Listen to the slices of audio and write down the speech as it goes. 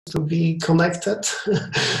to be connected,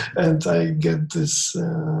 and I get this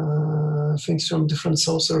things from different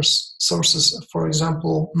sources. For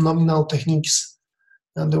example, nominal techniques.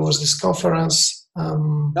 And there was this conference.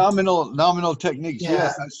 Nominal techniques. Yeah.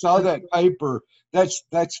 Yes, I saw that paper. That's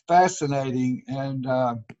fascinating, and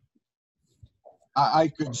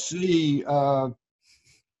I could see.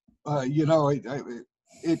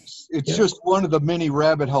 It's just one of the many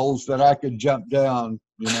rabbit holes that I could jump down.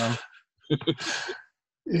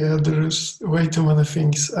 Yeah, there is way too many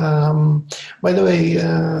things. By the way,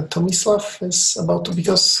 Tomislav is about to,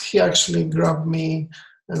 because he actually grabbed me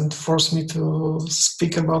and forced me to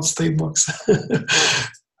speak about Statebox.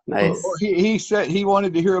 Nice. He said he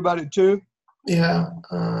wanted to hear about it too. Yeah,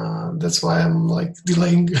 that's why I'm like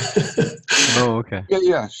delaying. Oh, okay.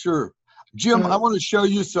 Yeah, sure. Jim, I want to show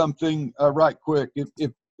you something right quick,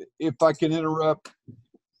 if I can interrupt,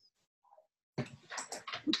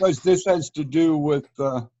 because this has to do with.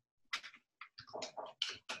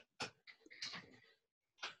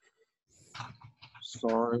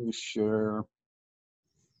 Sorry, share.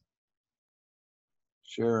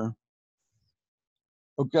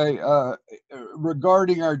 Okay,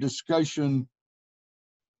 regarding our discussion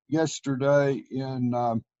yesterday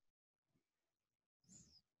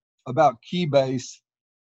about Keybase,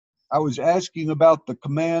 I was asking about the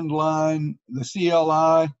command line, the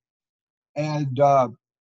CLI, and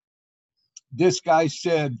this guy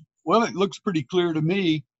said, well, it looks pretty clear to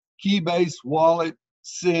me. Keybase, wallet,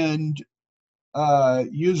 send,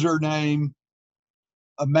 username,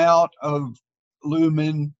 amount of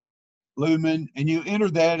lumen, and you enter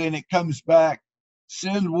that and it comes back,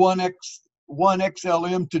 send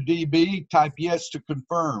 1XLM to DB, type yes to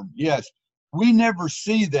confirm. Yes, we never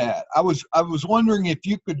see that. I was wondering if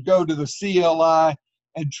you could go to the CLI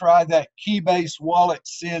and try that Keybase wallet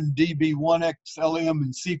send DB 1XLM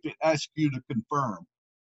and see if it asks you to confirm.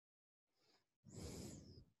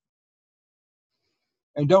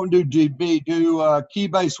 And don't do DB, do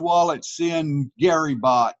Keybase wallet send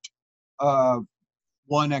GaryBot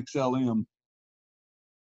 1XLM.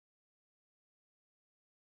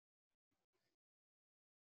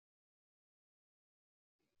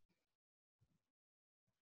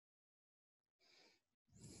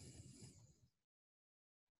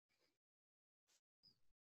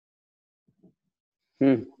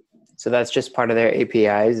 So that's just part of their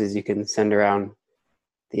APIs, is you can send around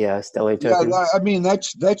the Stellar tokens? Yeah, I mean,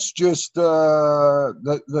 that's just the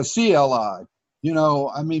CLI.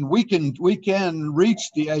 I mean, we can reach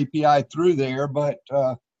the API through there, but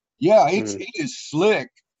yeah, it is slick.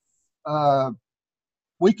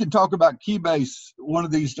 We can talk about Keybase one of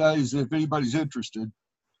these days if anybody's interested.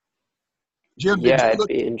 Jim, yeah, I'd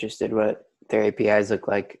be interested what their APIs look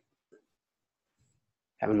like.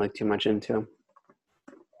 Haven't looked too much into them.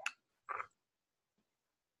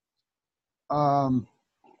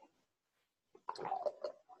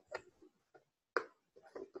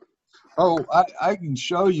 I can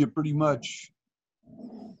show you pretty much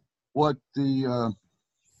what the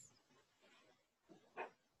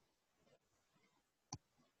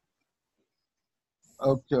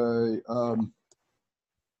okay.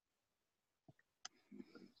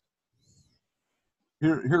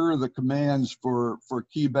 Here are the commands for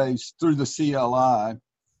Keybase through the CLI.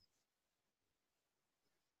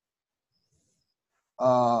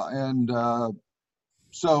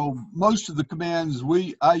 So most of the commands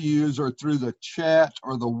I use are through the chat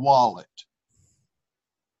or the wallet.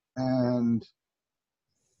 And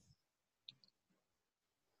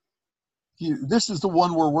this is the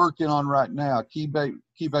one we're working on right now,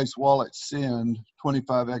 Keybase wallet send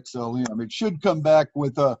 25XLM. It should come back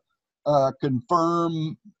with a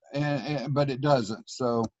confirm, but it doesn't.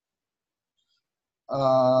 So,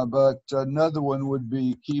 but another one would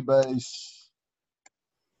be Keybase.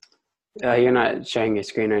 You're not sharing your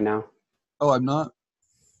screen right now. Oh, I'm not?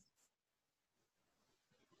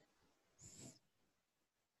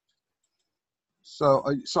 So,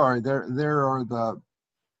 sorry, there are the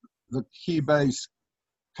Keybase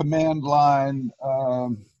command line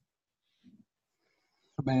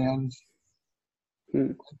commands.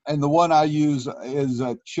 And the one I use is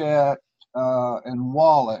chat and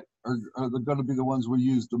wallet are going to be the ones we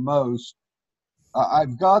use the most.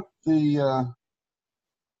 I've got the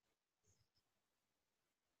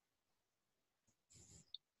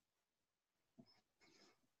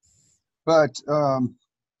but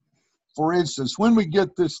for instance, when we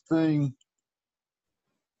get this thing,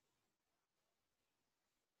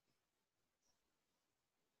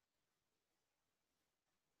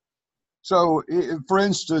 so for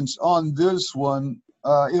instance, on this one,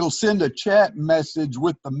 it'll send a chat message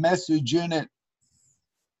with the message in it.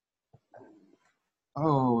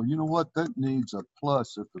 Oh, you know what? That needs a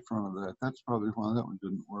plus at the front of that. That's probably why that one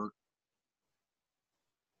didn't work.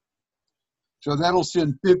 So that'll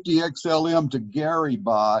send 50 XLM to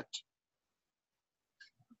GaryBot,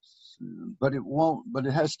 but it won't, but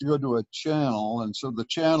it has to go to a channel. And so the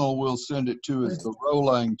channel we'll send it to is the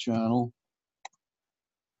Rolang channel.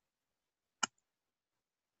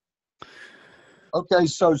 Okay,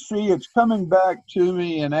 so see, it's coming back to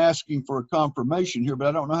me and asking for a confirmation here, but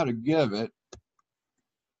I don't know how to give it.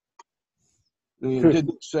 It didn't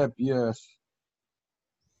accept yes.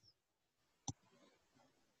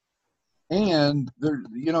 And there,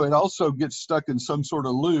 you know, it also gets stuck in some sort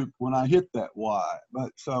of loop when I hit that Y.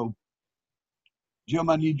 But so, Jim,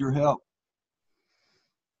 I need your help.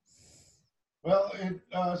 Well,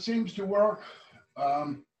 it seems to work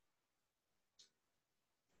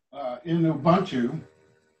in Ubuntu.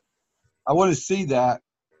 I want to see that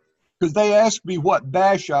because they asked me what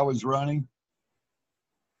bash I was running.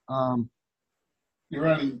 You're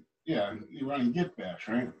running Git bash,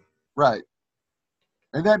 right? Right.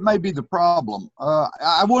 And that may be the problem.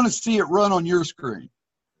 I want to see it run on your screen.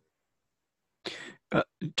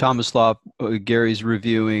 Thomas Law, Gary's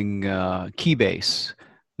reviewing Keybase,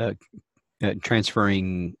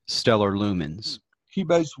 transferring stellar lumens.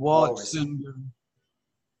 Keybase wallet sender.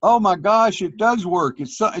 Oh my gosh, it does work.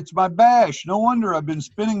 It's my bash. No wonder I've been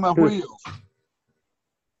spinning my wheels.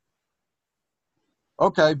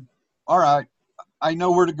 Okay. All right. I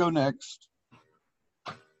know where to go next.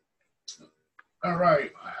 All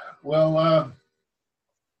right. Well,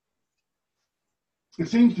 it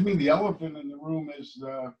seems to me the elephant in the room is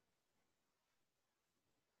the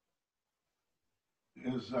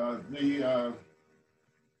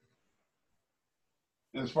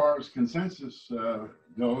as far as consensus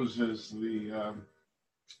goes, is the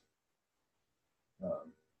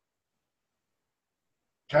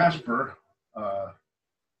Casper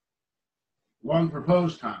long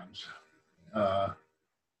proposed times.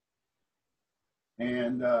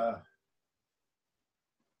 And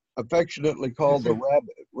affectionately called the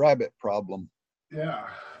rabbit problem. Yeah.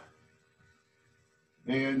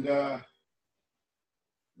 And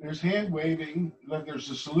there's hand waving that there's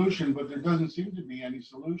a solution, but there doesn't seem to be any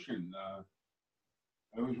solution.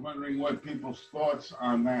 I was wondering what people's thoughts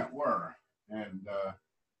on that were, and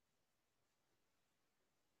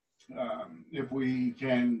if we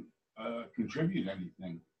can contribute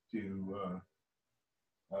anything to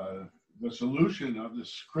the solution of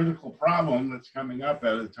this critical problem that's coming up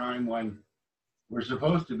at a time when we're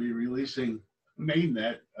supposed to be releasing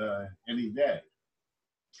mainnet any day.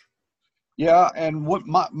 Yeah, and what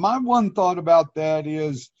my one thought about that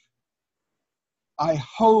is, I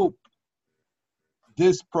hope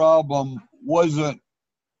this problem wasn't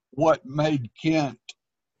what made Kent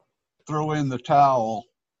throw in the towel.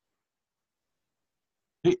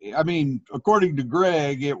 I mean, according to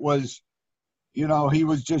Greg, it was, you know, he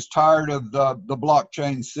was just tired of the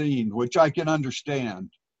blockchain scene, which I can understand.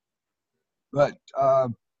 But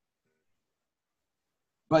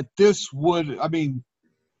this would, I mean,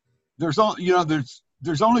 there's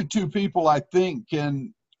only two people I think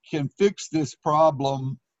can fix this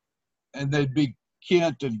problem, and they'd be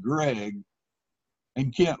Kent and Greg,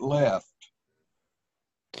 and Kent left.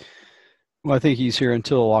 Well, I think he's here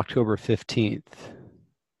until October 15th.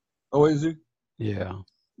 Oh, is he? Yeah.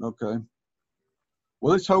 Okay.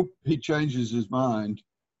 Well, let's hope he changes his mind.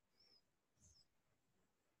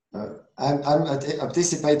 I'm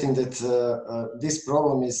anticipating that this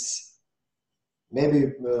problem is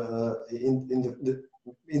maybe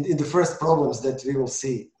in the first problems that we will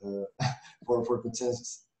see for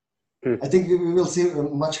consensus. I think we will see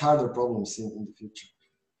much harder problems in the future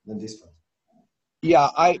than this one. Yeah,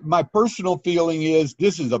 my personal feeling is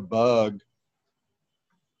this is a bug.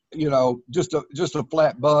 You know, just a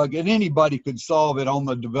flat bug, and anybody could solve it on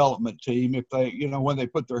the development team if they, you know, when they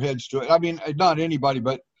put their heads to it. I mean, not anybody,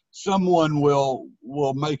 but someone will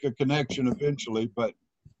make a connection eventually. But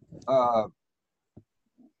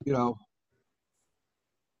you know,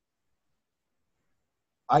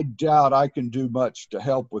 I doubt I can do much to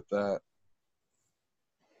help with that.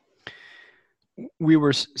 We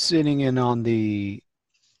were sitting in on the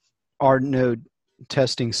RNode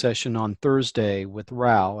testing session on Thursday with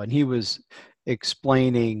Rao, and he was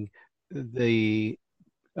explaining the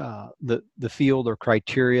field or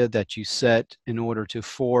criteria that you set in order to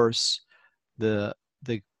force the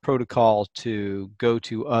protocol to go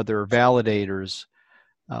to other validators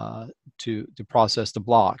to process the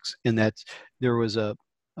blocks, and that there was a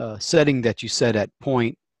setting that you set at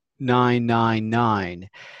 0.999,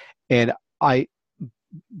 and I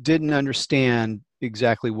didn't understand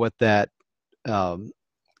exactly what that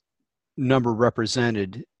number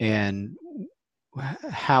represented and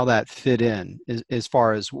how that fit in as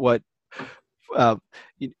far as what,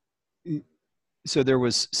 so there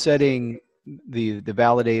was setting the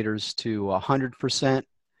validators to 100%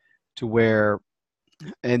 to where,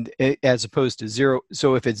 and as opposed to 0.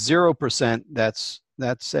 So if it's 0%, that's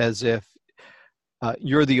as if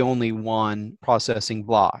you're the only one processing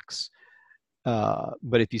blocks.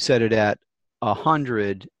 But if you set it at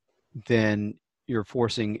 100, then you're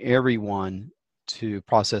forcing everyone to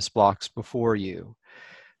process blocks before you.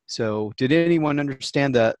 So did anyone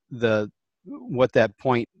understand what that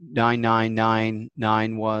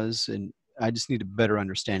 0.9999 was? And I just need a better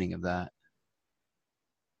understanding of that.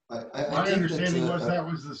 My understanding was that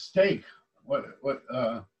was the stake. What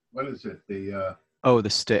is it? The the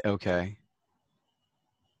stake. Okay.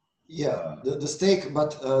 Yeah, the stake,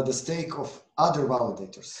 but the stake of other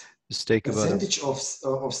validators. The stake of percentage of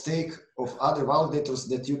stake of other validators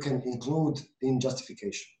that you can include in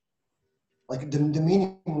justification, like the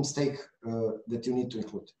minimum stake that you need to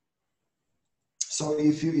include. So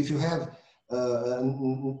if you have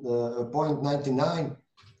 0.99,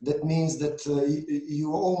 that means that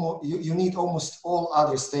you need almost all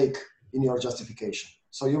other stake in your justification.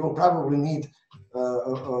 So you will probably need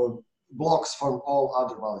blocks from all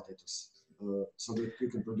other validators so that you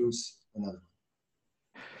can produce another one.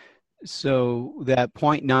 So that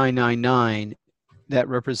 0.999, that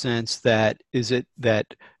represents that, is it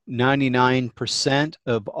that 99%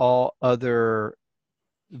 of all other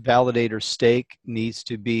validator stake needs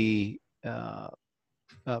to be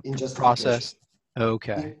processed?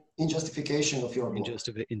 Okay. In justification of your block.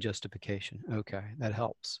 In justification. Okay, that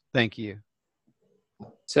helps. Thank you.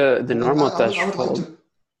 So the normal threshold.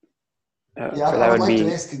 I would like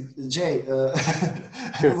to ask Jay,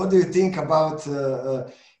 what do you think about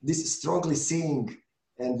this strongly seeing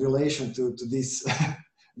and relation to this?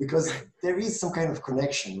 Because there is some kind of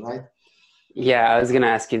connection, right? Yeah, I was going to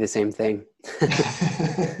ask you the same thing.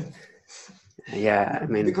 Yeah, I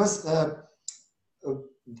mean, because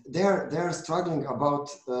they're struggling about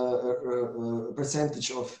a percentage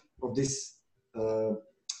of this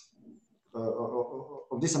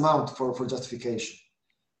amount for justification,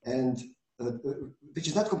 and which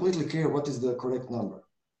is not completely clear what is the correct number.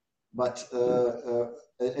 But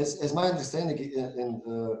as my understanding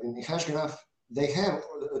in hash graph, they have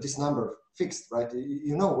this number fixed, right?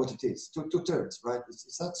 You know what it is, 2/3, right?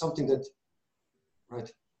 It's not something that, right?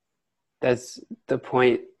 That's the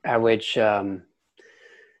point at which,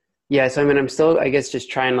 yeah, so I mean, I'm still, I guess, just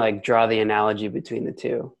trying to like draw the analogy between the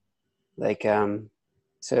two. Like,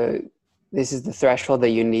 so this is the threshold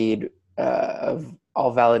that you need of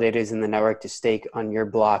all validators in the network to stake on your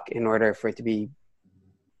block in order for it to be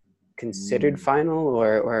considered final,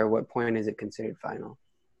 or what point is it considered final?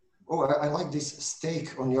 Oh, I like this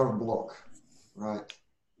stake on your block, right?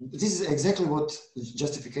 This is exactly what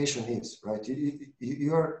justification is, right?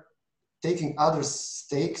 You're taking other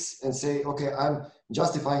stakes and say, okay, I'm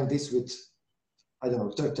justifying this with, I don't know,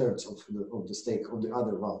 2/3 of the stake of the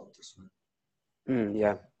other validators, right?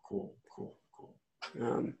 Yeah. Cool.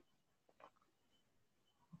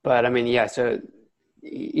 But I mean, yeah, so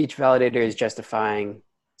each validator is justifying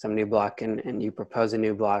some new block and you propose a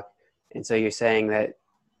new block. And so you're saying that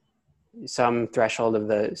some threshold of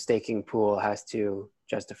the staking pool has to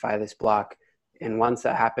justify this block. And once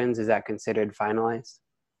that happens, is that considered finalized?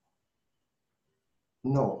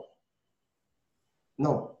 No.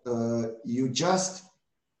 You just,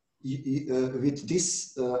 with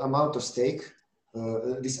this amount of stake,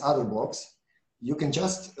 these other blocks, you can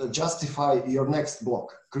just justify your next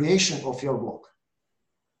block, creation of your block.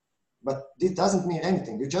 But this doesn't mean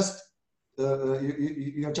anything. You just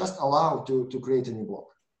you're just allowed to create a new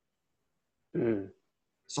block.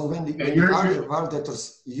 So when the other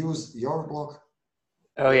validators use your block.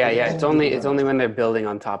 Oh yeah. It's only when they're building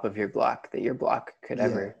on top of your block that your block could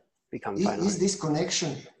ever become finalized. Is this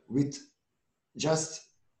connection with just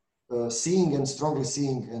seeing and strongly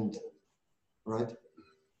seeing and right?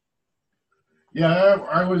 Yeah,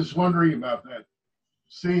 I was wondering about that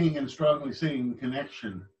seeing and strongly seeing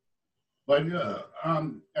connection. But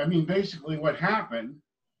I mean, basically what happened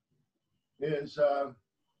is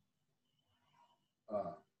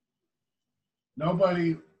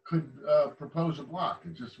nobody could propose a block.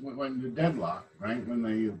 It just went into deadlock, right? When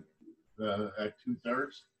they, at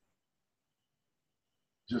 2/3.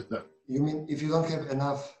 Just that. You mean if you don't have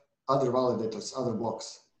enough other validators, other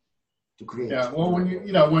blocks to create? Yeah, well, when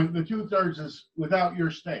when the 2/3 is without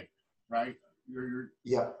your stake, right? You're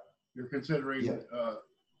considering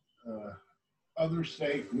other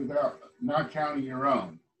stake without not counting your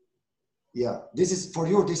own. Yeah, this is for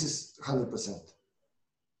you. This is 100%.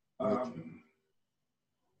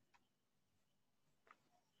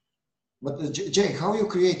 But Jay, how you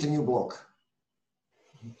create a new block?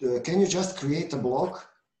 Can you just create a block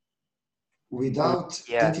without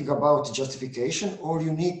thinking about justification, or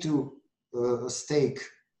you need to stake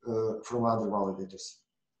from other validators?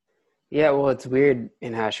 Yeah, well, it's weird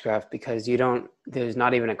in Hashgraph because there's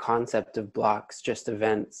not even a concept of blocks, just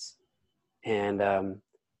events. And,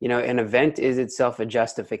 an event is itself a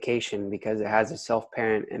justification because it has a self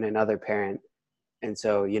parent and another parent. And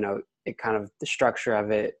so, it kind of, the structure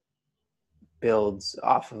of it builds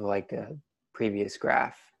off of like a previous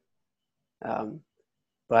graph.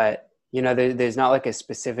 But there's not like a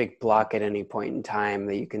specific block at any point in time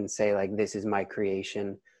that you can say like, this is my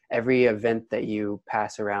creation. Every event that you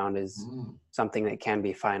pass around is something that can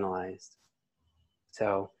be finalized.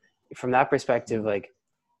 So from that perspective, like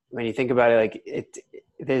when you think about it, like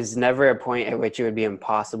there's never a point at which it would be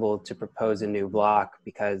impossible to propose a new block,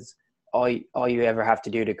 because all you ever have to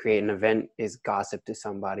do to create an event is gossip to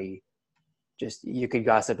somebody. You could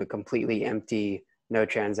gossip a completely empty, no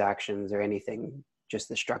transactions or anything, just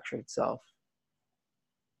the structure itself.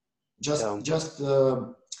 Just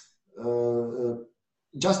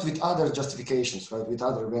with other justifications, right? With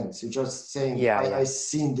other events, you're just saying, I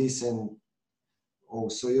seen this, and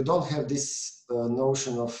so you don't have this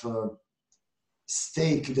notion of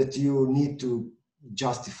stake that you need to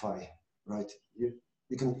justify, right? You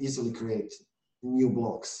can easily create new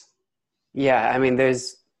blocks. Yeah, I mean,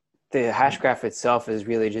 the hash graph itself is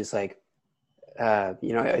really just like,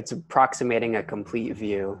 it's approximating a complete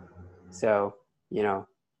view. So,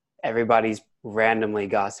 everybody's randomly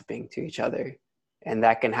gossiping to each other. And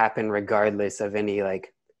that can happen regardless of any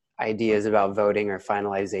like ideas about voting or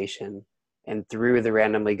finalization. And through the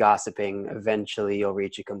randomly gossiping, eventually you'll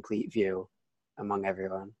reach a complete view among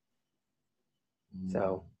everyone.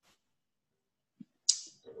 So.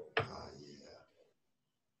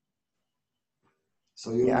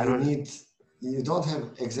 So you don't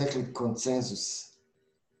have exactly consensus.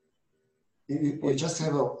 You just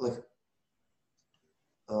have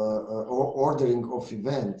ordering of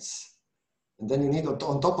events. And then you need, on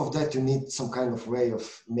top of that, you need some kind of way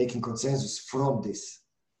of making consensus from this,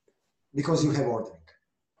 because you have ordering.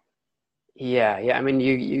 Yeah. I mean,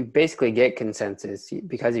 you basically get consensus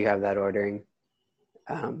because you have that ordering.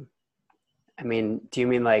 I mean, do you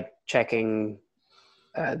mean like checking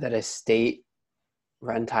that a state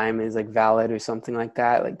runtime is like valid or something like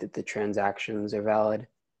that? Like that the transactions are valid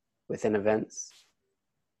within events?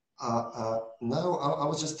 No, I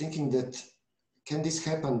was just thinking that, can this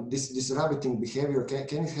happen, this rabbiting behavior,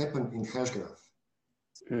 can it happen in Hashgraph?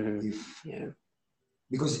 Mm-hmm.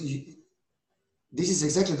 Because this is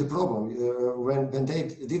exactly the problem. When they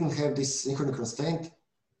didn't have this synchronic constraint,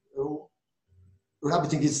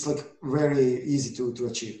 rabbiting is like very easy to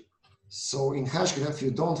achieve. So in Hashgraph, you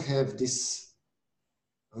don't have this,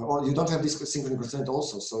 or you don't have this synchronic constraint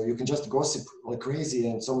also. So you can just gossip like crazy,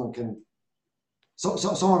 and someone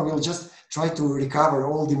will just try to recover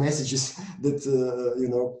all the messages that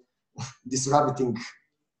this rabbiting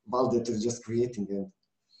validator is just creating. And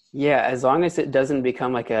yeah, as long as it doesn't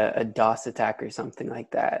become like a DOS attack or something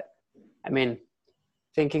like that. I mean,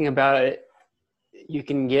 thinking about it, you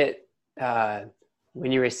can get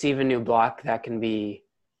when you receive a new block, that can be,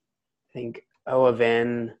 I think, O of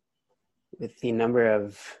n with the number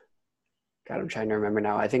of, God, I'm trying to remember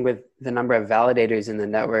now. I think with the number of validators in the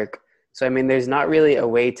network. So, I mean, there's not really a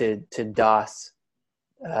way to DOS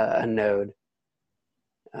a node.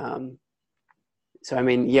 So, I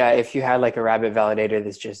mean, yeah, if you had like a rabbit validator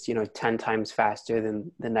that's just, 10 times faster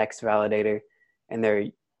than the next validator, and they're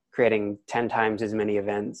creating 10 times as many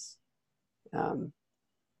events,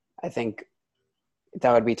 I think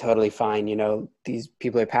that would be totally fine. These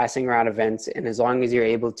people are passing around events, and as long as you're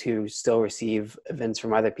able to still receive events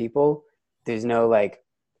from other people, there's no like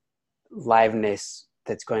liveness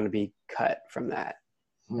that's going to be cut from that.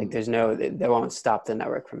 Like that won't stop the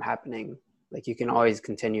network from happening. Like you can always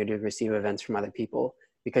continue to receive events from other people,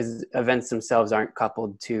 because events themselves aren't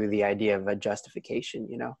coupled to the idea of a justification.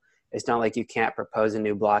 It's not like you can't propose a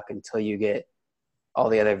new block until you get all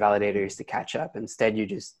the other validators to catch up. Instead, you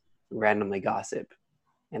just randomly gossip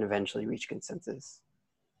and eventually reach consensus.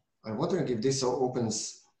 I'm wondering if this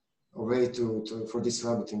opens a way for this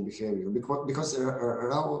rabbiting behavior, because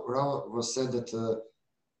Rao was said that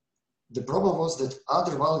the problem was that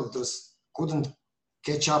other validators couldn't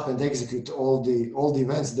catch up and execute all the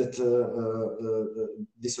events that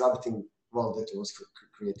this rabbiting validator was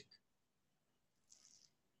creating.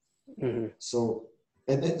 Mm-hmm. So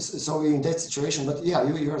in that situation, but yeah,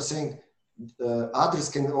 you are saying others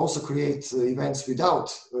can also create events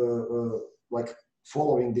without like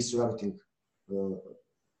following this rabbiting node.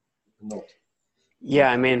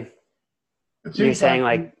 Yeah, I mean, It you're seems saying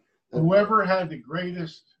like, whoever had the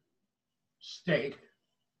greatest stake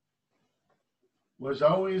was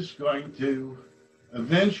always going to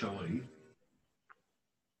eventually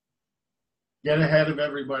get ahead of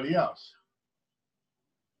everybody else.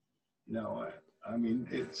 You know, I mean,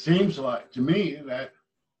 it seems like to me that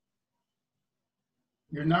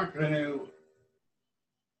you're not going to,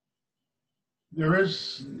 there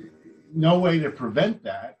is no way to prevent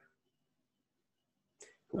that.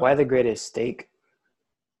 why the greatest stake?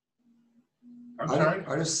 I'm sorry?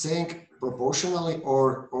 Are you saying proportionally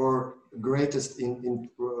or greatest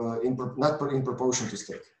not in proportion to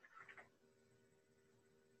stake?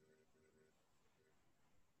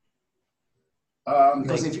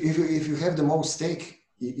 Because if you have the most stake,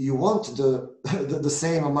 you want the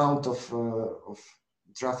same amount of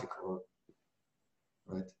traffic,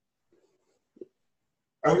 right?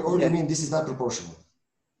 Or Yeah. you mean this is not proportional?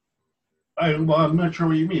 Well, I'm not sure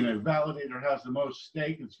what you mean. If validator has the most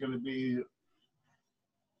stake, it's going to be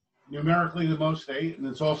numerically the most stake, and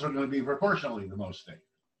it's also going to be proportionally the most stake.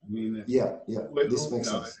 I mean, yeah, this makes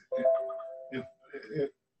sense.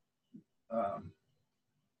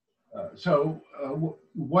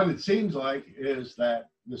 What it seems like is that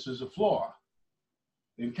this is a flaw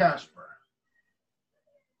in Casper.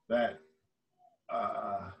 That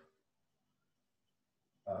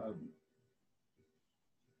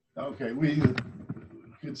okay, we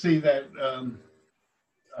can see that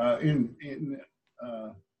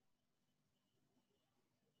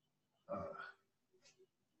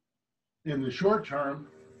in the short term,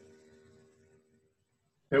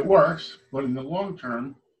 it works, but in the long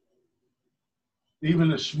term,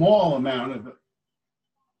 even a small amount of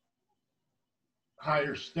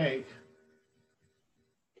higher stake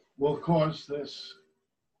will cause this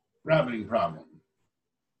rabbiting problem.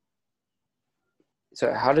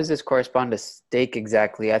 So how does this correspond to stake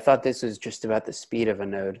exactly? I thought this was just about the speed of a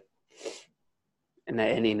node, and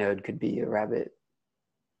that any node could be a rabbit.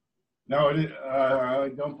 No, I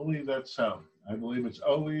don't believe that's so. I believe it's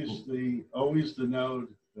always the node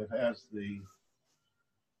that has the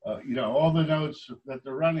all the nodes that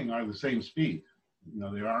they're running are the same speed. You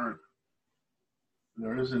know, they aren't.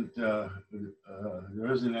 There isn't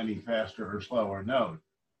any faster or slower node.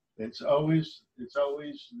 It's always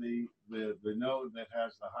the node that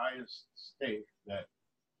has the highest stake that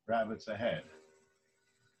rabbits ahead,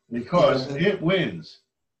 because it wins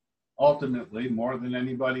ultimately more than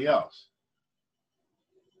anybody else.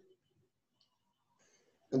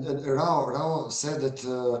 And Rao said that,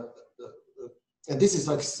 and this is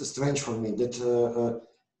like strange for me, that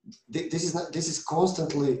this is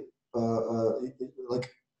constantly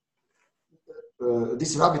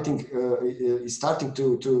this rabbiting is starting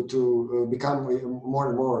to become more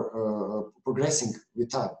and more progressing with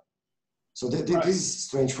time. So Right. This is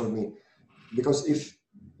strange for me, because if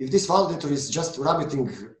this validator is just rabbiting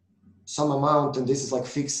some amount and this is like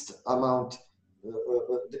fixed amount,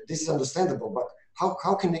 this is understandable. But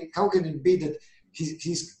how can it be that he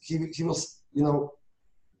will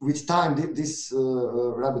with time this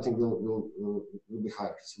rabbiting will be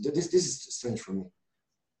higher? So this is strange for me.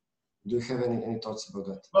 Do you have any thoughts about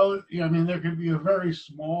that? Well, I mean, there could be a very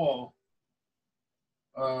small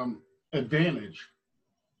advantage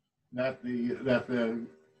that the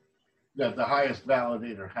highest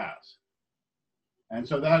validator has, and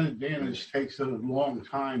so that advantage takes a long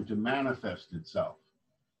time to manifest itself.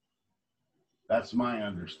 That's my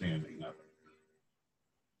understanding of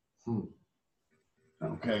it.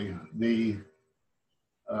 Okay,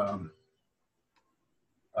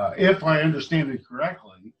 if I understand it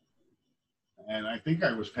correctly, and I think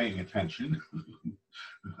I was paying attention,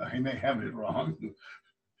 I may have it wrong.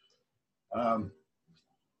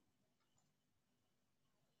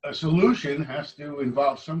 A solution has to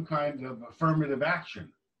involve some kind of affirmative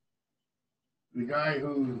action. The guy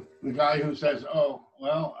who says, "Oh,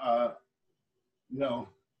 well,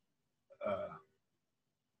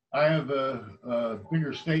 I have a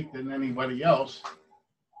bigger stake than anybody else,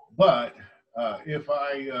 but if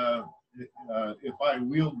I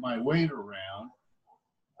wield my weight around,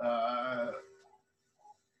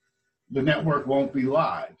 the network won't be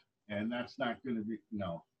live, and that's not going to be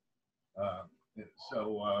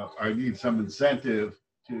so I need some incentive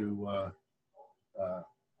to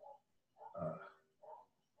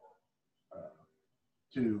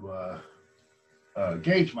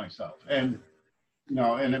gauge myself, and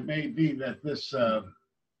and it may be that this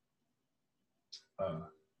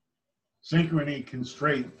synchrony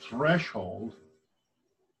constraint threshold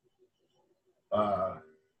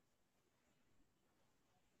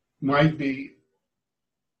might be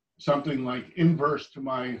something like inverse to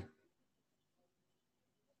my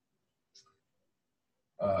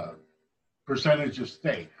percentage of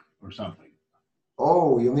stake or something.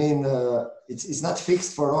 Oh, you mean it's not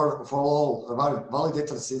fixed for all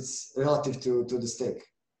validators? It's relative to the stake.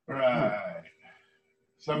 Right.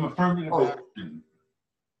 Some affirmative action.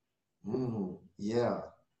 Yeah.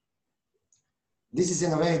 This is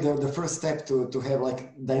in a way the first step to have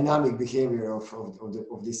like dynamic behavior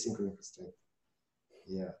of this synchronous constraint.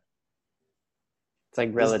 Yeah. It's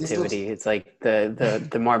like relativity. It's like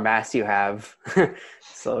the more mass you have,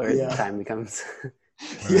 slower time becomes.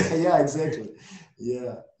 Yeah, exactly.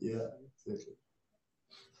 Yeah, exactly.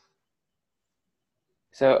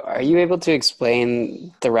 So, are you able to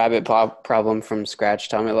explain the rabbit problem from scratch,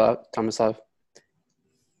 Tomislav?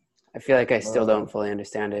 I feel like I still don't fully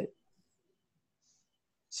understand it.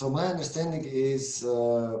 So my understanding is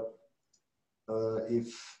if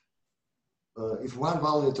one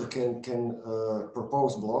validator can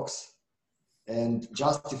propose blocks and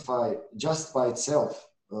justify just by itself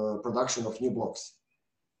production of new blocks,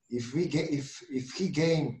 if he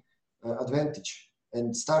gain advantage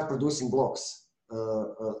and start producing blocks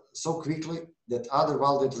so quickly that other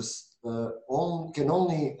validators can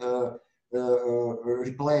only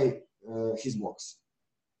replay his blocks,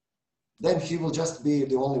 then he will just be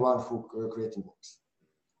the only one who creating blocks.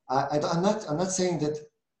 I'm not saying that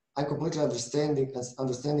I'm completely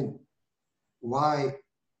understanding why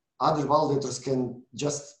other validators can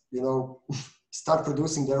just start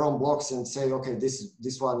producing their own blocks and say, okay,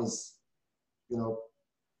 this one is,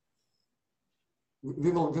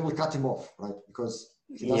 we will cut him off, right? Because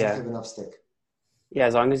he doesn't have enough stake. Yeah,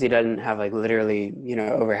 as long as he doesn't have like literally,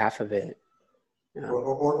 over half of it.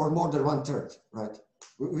 Or more than 1/3, right?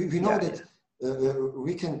 We know that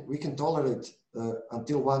we can tolerate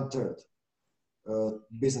until 1/3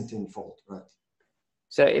 Byzantine fault, right?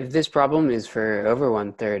 So if this problem is for over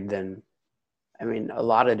 1/3, then I mean, a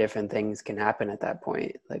lot of different things can happen at that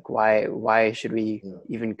point. Like why should we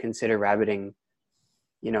even consider rabbiting,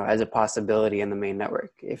 as a possibility in the main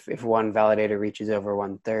network? If one validator reaches over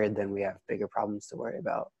 1/3, then we have bigger problems to worry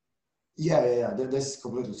about. Yeah. That's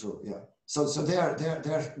completely true. Yeah. So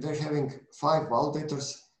they're having 5 validators.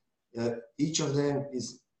 Each of them is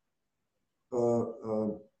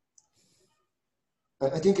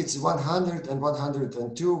I think it's 100 and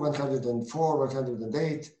 102, 104,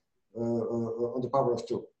 108 on the power of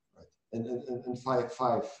 2, right? And five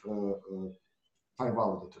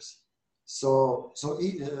validators. So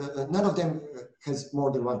none of them has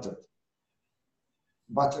more than 1/3.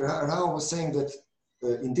 But Rao was saying that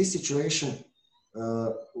in this situation,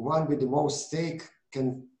 one with the most stake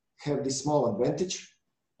can have this small advantage,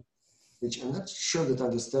 which I'm not sure that I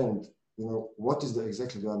understand. What is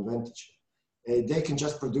exactly the advantage? They can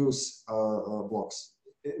just produce blocks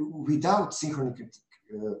without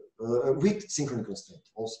with synchronic constraint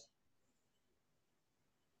also.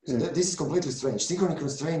 So this is completely strange. Synchronic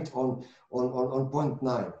constraint on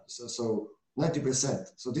 0.9, so 90%.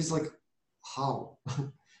 So this is like how,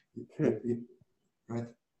 right?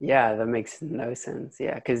 Yeah, that makes no sense.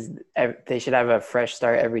 Yeah, because they should have a fresh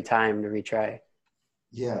start every time to retry.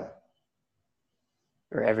 Yeah.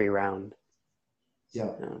 Or every round.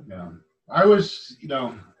 Yeah. I was,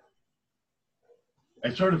 I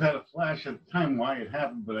sort of had a flash at the time why it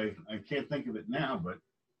happened, but I can't think of it now. But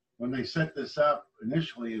when they set this up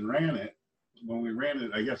initially and ran it, when we ran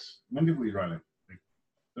it, I guess, when did we run it? Like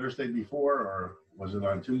Thursday before, or was it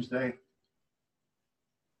on Tuesday?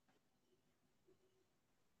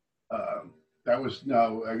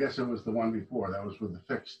 I guess it was the one before. That was with the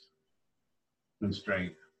fixed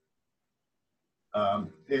constraint.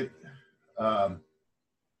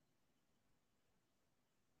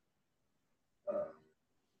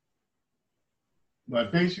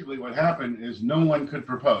 But basically what happened is no one could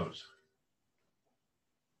propose.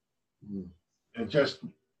 It just,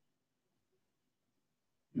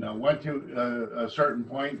 went to a certain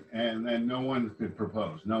point and then no one could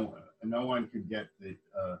propose. No one could get the,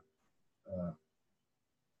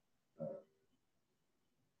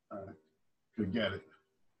 could get it.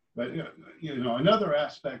 But, another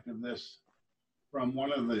aspect of this from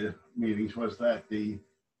one of the meetings was that there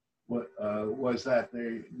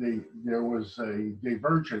was a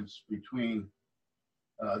divergence between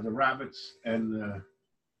the rabbits and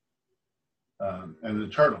the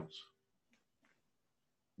turtles.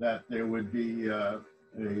 That there would be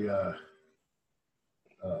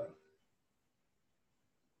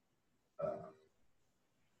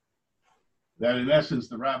that in essence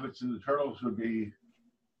the rabbits and the turtles would be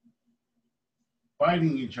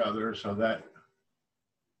fighting each other so that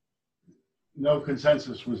no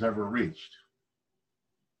consensus was ever reached.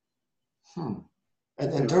 Hmm.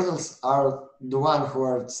 And turtles are the one who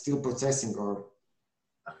are still processing, or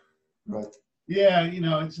right? Yeah,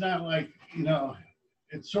 it's not like,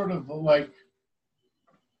 it's sort of like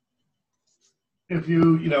if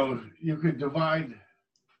you could divide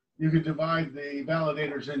the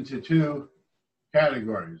validators into two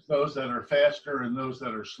categories, those that are faster and those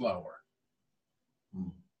that are slower.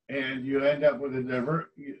 And you end up with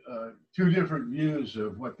two different views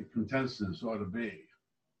of what the consensus ought to be.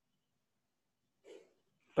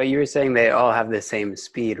 But you were saying they all have the same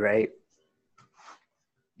speed, right?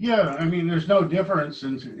 Yeah, I mean, there's no difference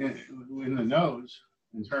in the nodes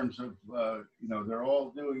in terms of, they're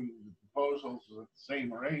all doing the proposals at the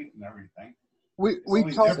same rate and everything. We The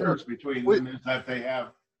only talked. difference between them is that they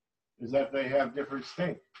have different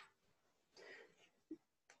state.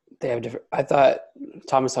 They have different. I thought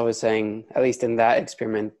Thomas was saying, at least in that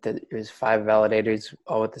experiment, that it was 5 validators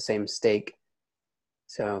all with the same stake.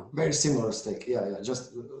 So Very similar stake. Yeah,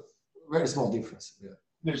 just very small difference. Yeah.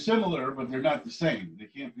 They're similar, but they're not the same. They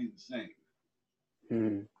can't be the same.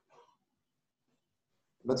 mm.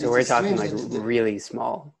 But So we're talking strange like really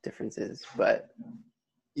small differences, but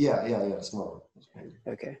yeah, small.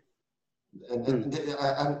 okay. And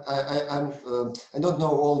I don't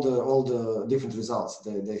know all the different results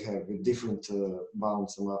they have with different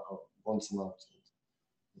bonds amount,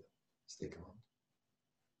 stake amount.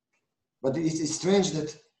 But it's strange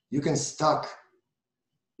that you can stack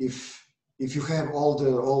if you have all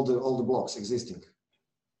the blocks existing.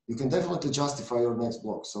 You can definitely justify your next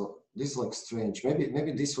block. So this is like strange.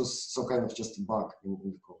 Maybe this was some kind of just a bug in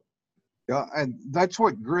the code. Yeah, and that's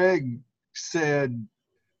what Greg said.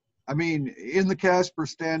 I mean, in the Casper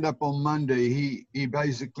stand-up on Monday, he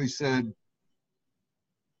basically said,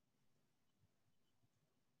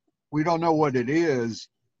 we don't know what it is,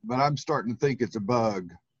 but I'm starting to think it's a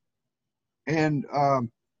bug. And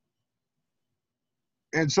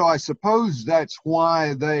so I suppose that's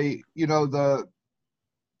why they, the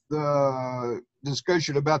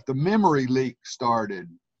discussion about the memory leak started,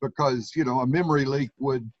 because, a memory leak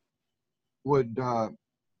would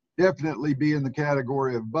definitely be in the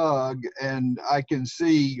category of bug, and I can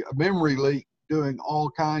see a memory leak doing all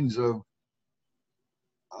kinds of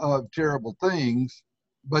terrible things.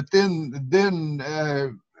 But then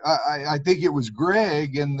I think it was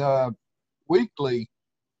Greg in the weekly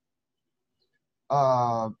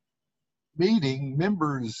meeting,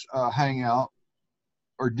 members hangout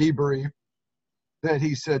or debrief, that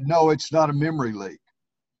he said, no, it's not a memory leak.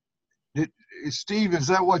 Steve, is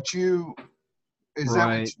that what you?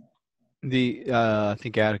 Right. I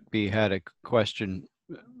think Atticby had a question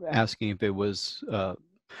asking if it was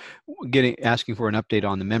asking for an update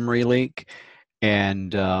on the memory leak,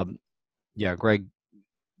 and yeah, Greg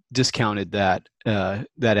discounted that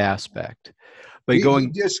aspect. But he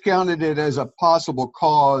discounted it as a possible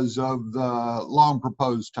cause of the long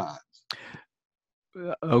proposed times.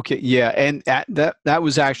 Okay, yeah, and that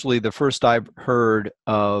was actually the first I've heard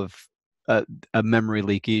of a memory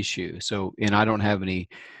leak issue. So, and I don't have any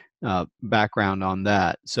background on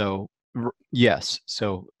that. So, yes,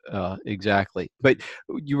 so exactly. But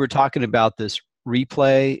you were talking about this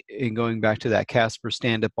replay, and going back to that Casper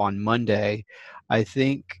stand-up on Monday, I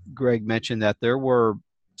think Greg mentioned that there were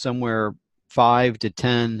somewhere 5 to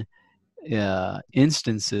 10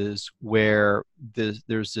 instances where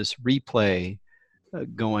there's this replay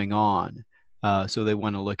going on. So they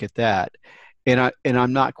want to look at that. And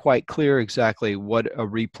I'm not quite clear exactly what a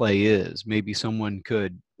replay is. Maybe someone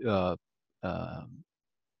could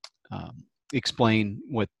explain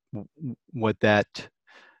what that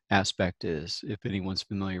aspect is, if anyone's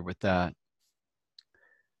familiar with that.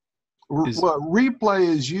 Well, replay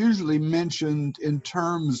is usually mentioned in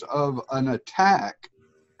terms of an attack.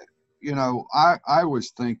 I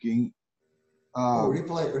was thinking.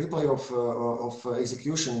 Replay of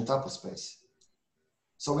execution in tuple space.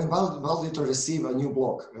 So when validator receive a new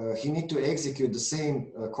block, he need to execute the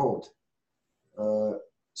same code,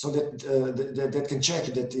 so that can check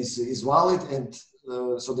that is valid, and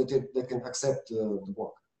so that they can accept the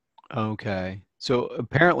block. Okay, so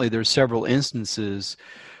apparently there's several instances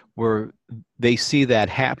where they see that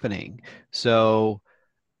happening. So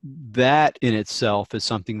that in itself is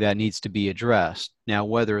something that needs to be addressed. Now,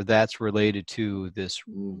 whether that's related to this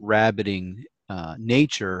rabbiting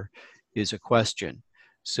nature is a question.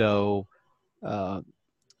 So,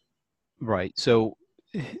 right. So,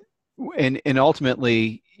 and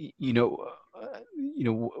ultimately,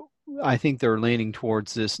 I think they're leaning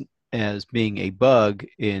towards this as being a bug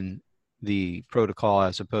in the protocol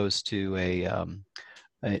as opposed to an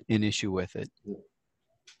issue with it.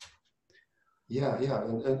 Yeah.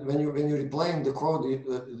 And when you're replaying the code,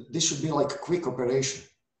 this should be like a quick operation,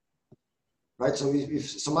 right? So if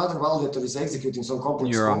some other validator is executing some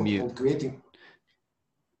complex You're on code mute, and creating,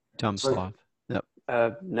 sorry, Tomislav. Yep.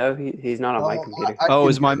 No, he's not on my Oh, computer. I Oh, can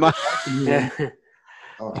is my hear mic? I can hear Yeah. him.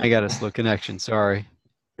 okay. I got a slow connection. Sorry.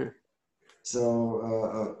 So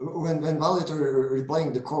when validator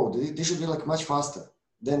replaying the code, they should be like much faster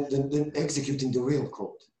than executing the real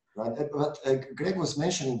code, right? But Greg was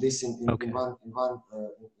mentioning this in Okay. one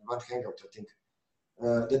hangout, I think,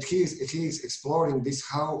 that he is exploring this.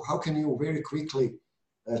 How can you very quickly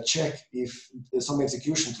check if some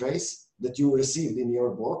execution trace that you received in your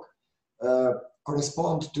block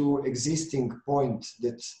correspond to existing point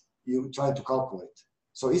that you try to calculate.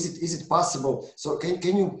 So is it possible? So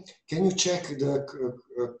can you check the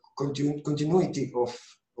continuity of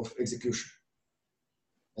execution?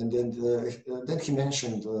 And then he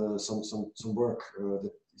mentioned some work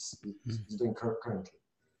that is doing currently.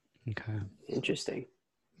 Okay. Interesting.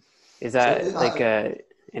 Is that like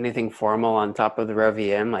anything formal on top of the row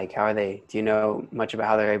VM? Like how are they, do you know much about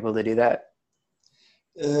how they're able to do that?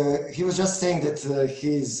 He was just saying that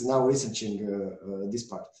he's now researching this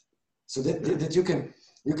part, so that you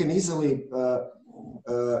can easily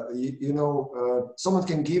someone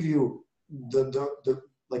can give you the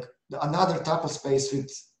like another type of space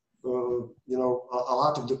with a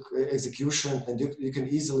lot of the execution, and you can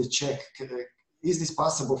easily check is this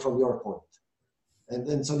possible from your point, and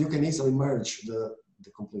then so you can easily merge the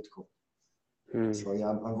complete code. So yeah,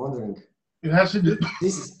 I'm wondering. It has to do,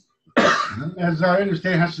 This is as I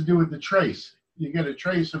understand, it has to do with the trace. You get a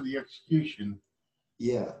trace of the execution.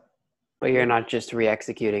 yeah. But you're not just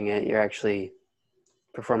re-executing it, you're actually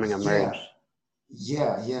performing a merge.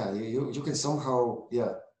 Yeah. You can somehow,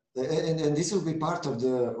 yeah. And this will be part of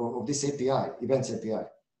this API, events API.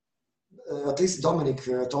 At least Dominic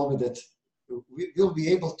told me that we will be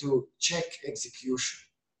able to check execution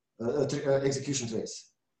trace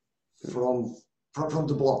from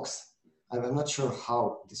the blocks. I'm not sure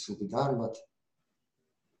how this will be done, but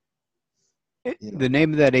The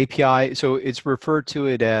name of that API, so it's referred to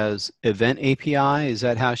it as Event API. Is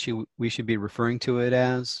that how we should be referring to it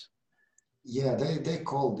as? yeah, they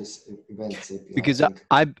call this events API. Because I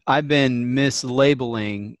think. I've been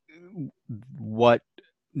mislabeling what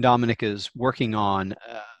Dominic is working on.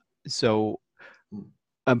 So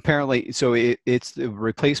apparently, so it's the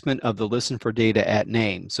replacement of the listen for data at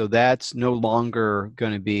name. So that's no longer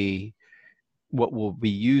going to be what we'll be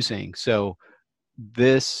using. So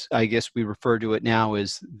this, I guess we refer to it now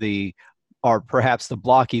as or perhaps the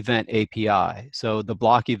block event API. So the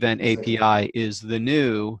block event Exactly. API is the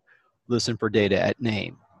new listen for data at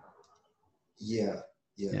name. Yeah.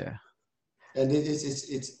 Yeah. And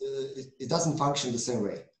it doesn't function the same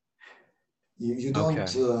way. You don't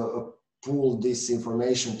Okay. pull this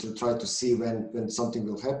information to try to see when something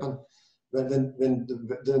will happen, when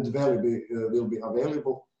the value will be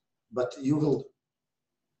available, but you will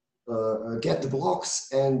get the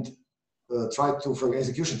blocks and try to, from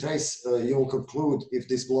execution trace, you will conclude if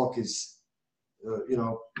this block is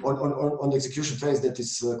on the execution trace that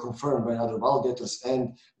is confirmed by other validators,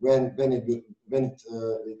 and when it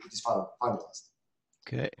is finalized.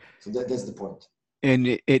 Okay. So that's the point.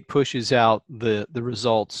 And it pushes out the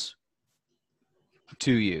results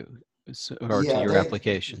to you or to your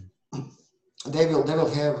application. They will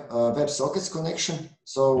have a WebSockets connection.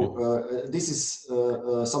 So this is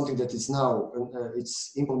something that is now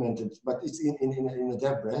it's implemented, but it's in a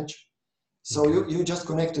dev branch. So Okay. you just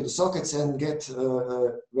connect to the sockets and get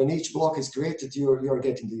when each block is created, you're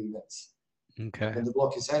getting the events. Okay. When the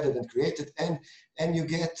block is added and created, and you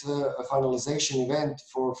get a finalization event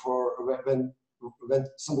for when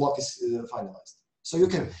some block is finalized. So you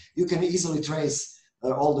can easily trace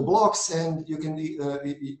all the blocks, and you can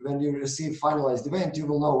when you receive finalized event, you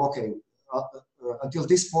will know, okay, until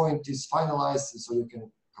this point is finalized, so you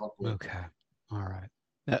can calculate. Okay. All right.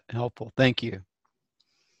 That helpful. Thank you.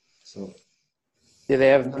 So Do they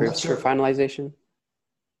have I'm proofs not for sure. finalization?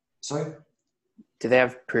 Sorry? Do they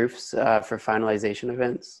have proofs for finalization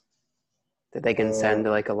events that they can send to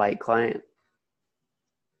like a light client?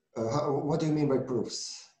 What do you mean by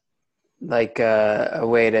proofs? Like a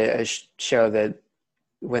way to show that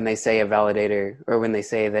when they say a validator or when they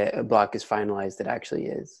say that a block is finalized, it actually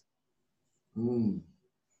is.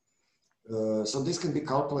 So this can be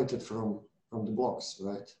calculated from the blocks,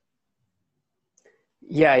 right?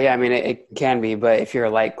 Yeah. I mean, it can be, but if you're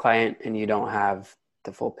a light client and you don't have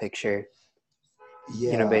the full picture,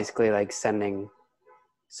 basically like sending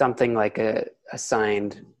something like the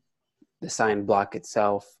signed block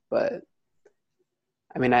itself. But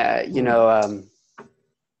I mean,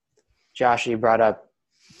 Josh, you brought up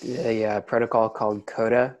a protocol called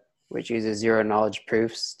Coda, which uses zero knowledge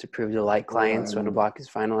proofs to prove to light clients when a block is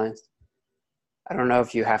finalized. I don't know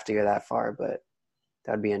if you have to go that far, but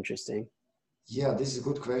that would be interesting. Yeah, this is a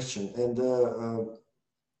good question. And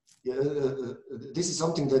this is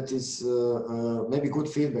something that is maybe good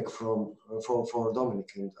feedback from for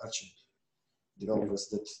Dominic and Archie developers,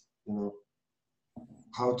 that, you know,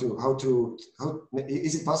 how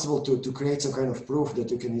is it possible to create some kind of proof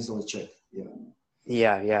that you can easily check?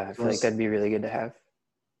 Yeah, I feel like that'd be really good to have.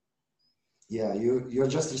 Yeah, you're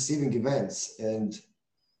just receiving events, and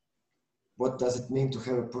what does it mean to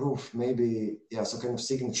have a proof? Maybe, yeah, some kind of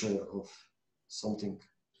signature of something.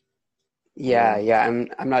 Yeah,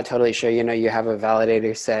 I'm not totally sure. You know, you have a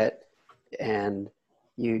validator set, and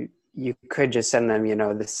you could just send them, you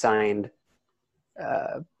know, the signed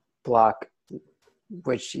block,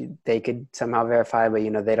 which they could somehow verify, but, you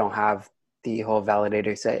know, they don't have the whole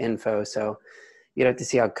validator set info. So you'd have to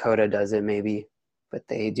see how Coda does it, maybe, but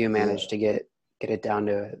they do manage to get it down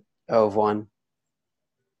to O of 1.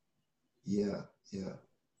 Yeah,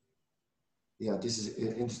 this is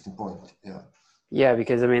an interesting point. Yeah,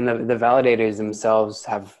 because I mean, the validators themselves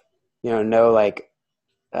have, you know, no like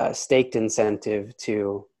staked incentive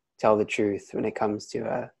to tell the truth when it comes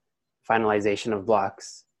to finalization of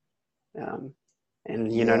blocks.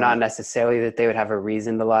 And, you know, not necessarily that they would have a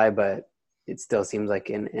reason to lie, but it still seems like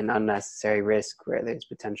an unnecessary risk where there's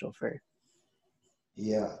potential for.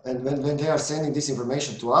 Yeah, and when they are sending this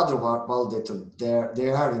information to other validators,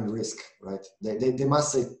 they are in risk, right? They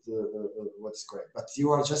must say what's correct, but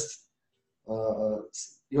you are just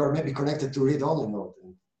you are maybe connected to read-only node,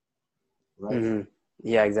 right? Mm-hmm.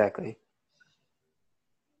 Yeah, exactly.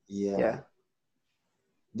 Yeah.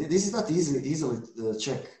 This is not easily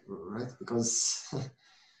check, right? Because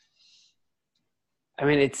I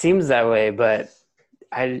mean, it seems that way, but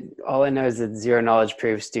all I know is that zero knowledge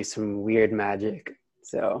proofs do some weird magic.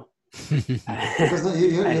 So because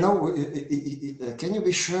you know, can you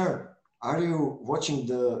be sure? Are you watching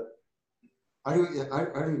the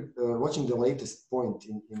watching the latest point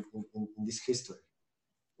in this history,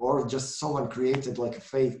 or just someone created like a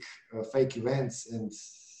fake events and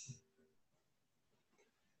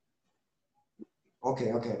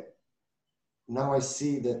okay. Now I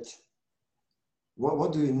see that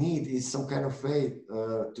what do you need is some kind of way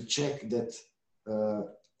to check that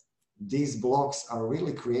these blocks are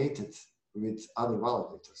really created with other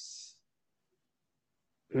validators,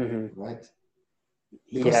 right?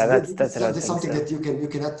 Because yeah, that's what I would that's think. something So. that you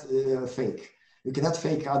cannot fake. You cannot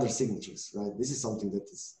fake other signatures, right? This is something that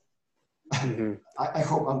is I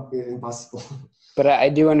hope impossible. But I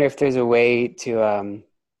do wonder if there's a way to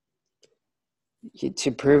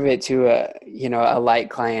prove it to a light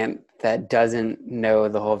client that doesn't know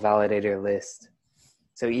the whole validator list.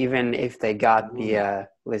 So even if they got the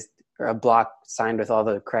list or a block signed with all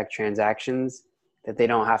the correct transactions, that they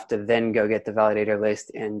don't have to then go get the validator list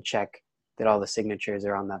and check that all the signatures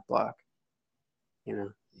are on that block. You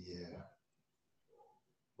know? Yeah.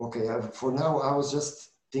 Okay. For now, I was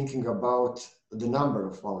just thinking about the number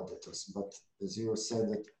of validators, but as you said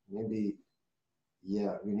that maybe,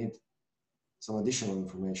 we need some additional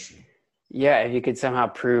information. Yeah, if you could somehow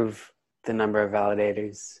prove the number of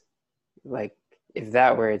validators, like if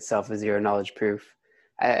that were itself a zero knowledge proof,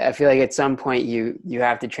 I feel like at some point you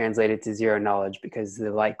have to translate it to zero knowledge because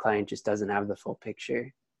the light client just doesn't have the full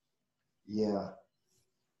picture. Yeah,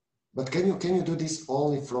 but can you do this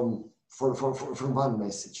only from one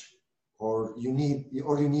message, or you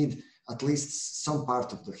need at least some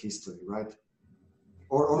part of the history, right?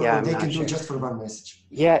 Or they can do just for one message.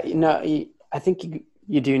 Yeah, I think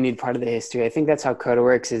you do need part of the history. I think that's how Coda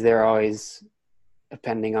works, is they're always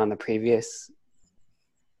depending on the previous.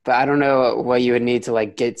 But I don't know what you would need to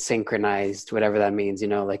like get synchronized, whatever that means,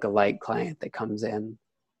 like a light client that comes in.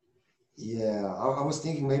 Yeah, I was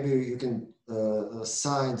thinking maybe you can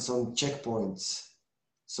assign some checkpoints.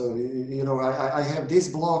 So, I have this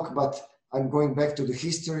block, but I'm going back to the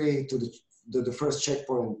history, to the first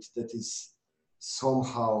checkpoint that is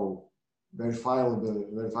somehow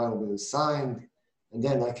verifiably assigned, and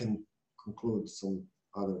then I can conclude some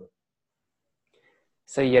other.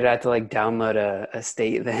 So you'd have to like download a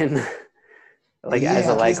state then, like as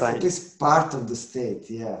a light client. At least part of the state,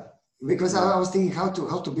 yeah. Because I was thinking how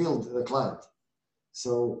to build a client.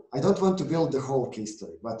 So I don't want to build the whole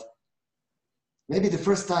history, but maybe the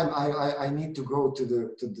first time I need to go to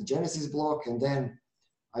the Genesis block, and then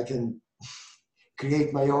I can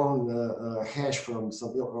create my own hash from some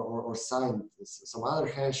or sign some other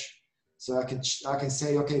hash, so I can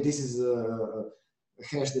say, okay, this is a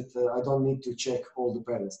hash that I don't need to check all the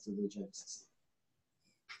parents to the Genesis.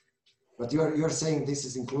 But you're saying this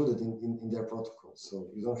is included in their protocol, so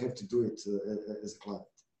you don't have to do it as a client.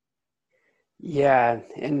 Yeah,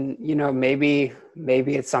 and maybe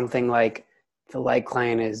it's something like the light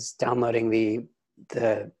client is downloading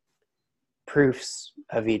the proofs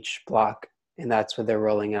of each block, and that's what they're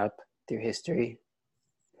rolling up through history,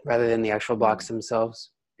 rather than the actual blocks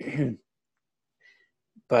themselves.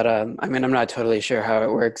 But I mean, I'm not totally sure how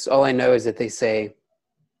it works. All I know is that they say,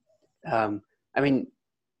 I mean,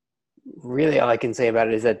 really all I can say about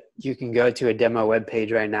it is that you can go to a demo web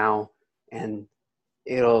page right now, and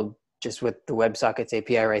it'll just with the WebSockets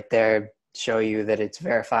API right there show you that it's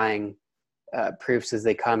verifying proofs as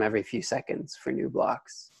they come every few seconds for new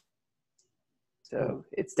blocks. So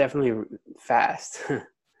it's definitely fast.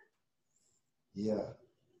 Yeah.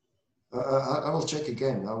 I will check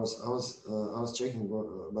again. I was checking,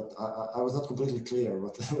 but I was not completely clear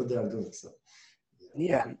what they are doing. So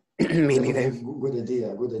yeah, me neither. Good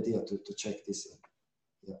idea. Good idea to check this.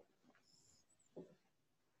 Yeah.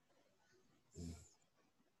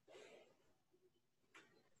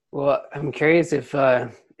 Well, I'm curious if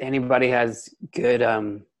anybody has good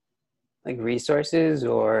like resources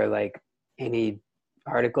or like any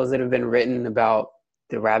articles that have been written about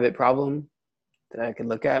the rabbit problem that I could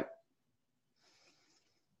look at.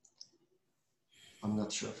 I'm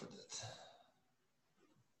not sure for that.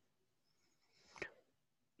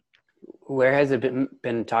 Where has it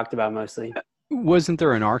been talked about mostly? Wasn't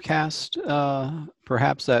there an RCast,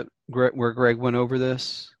 perhaps where Greg went over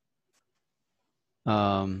this?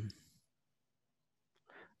 I'd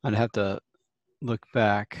have to look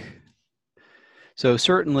back. So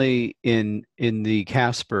certainly in the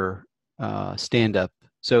Casper stand-up.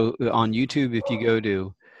 So on YouTube, if you go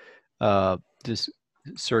to just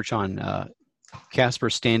search on Casper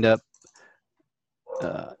stand-up,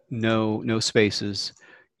 no spaces,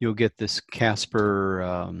 you'll get this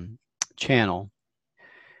Casper channel,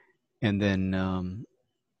 and then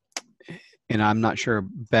and I'm not sure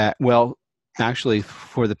back. Well, actually,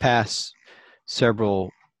 for the past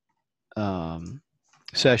several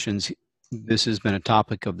sessions, this has been a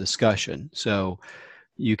topic of discussion. So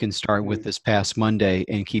you can start with this past Monday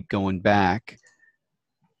and keep going back,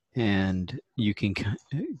 and you can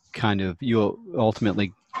you'll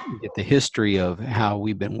ultimately get the history of how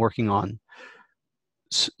we've been working on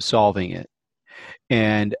solving it.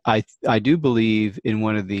 And I do believe in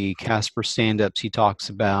one of the Casper stand-ups, he talks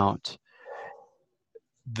about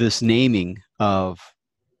this naming of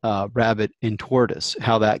rabbit and tortoise,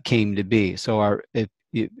 how that came to be. So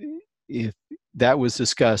if that was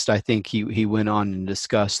discussed, I think he went on and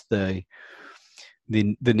discussed the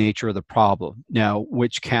nature of the problem. Now,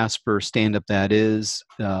 which Casper stand-up that is,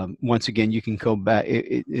 once again, you can go back.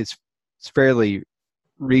 It's fairly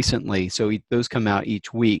recently, so those come out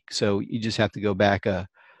each week. So you just have to go back a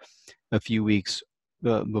few weeks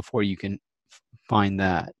before you can find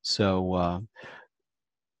that. So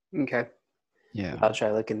Okay. yeah, I'll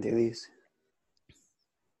try looking through these.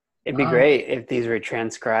 It'd be great if these were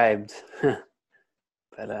transcribed.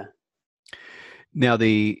 But now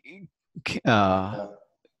the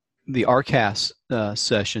RCast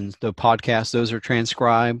sessions, the podcasts, those are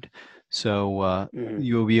transcribed, so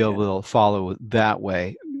you'll be able to follow that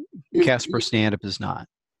way. Casper stand-up is not.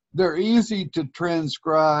 They're easy to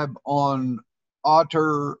transcribe on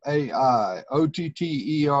Otter AI,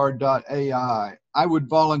 OTTER.ai. I would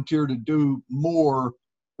volunteer to do more,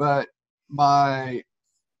 but my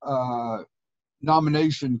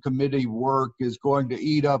nomination committee work is going to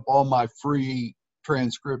eat up all my free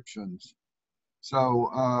transcriptions. So,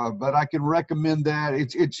 but I can recommend that.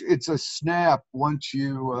 It's a snap. Once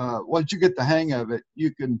you get the hang of it,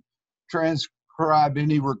 you can transcribe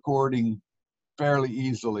any recording fairly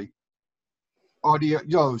easily. Audio,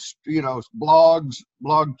 blogs,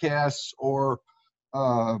 blogcasts, or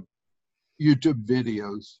YouTube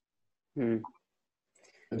videos. Yeah,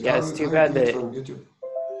 it's too bad that. From YouTube.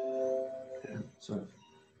 Sorry.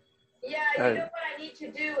 Yeah, you know what I need to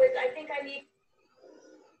do is I think I need.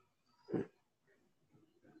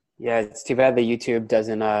 Yeah, it's too bad that YouTube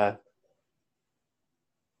doesn't. Oh,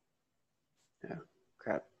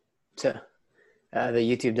 crap. So, the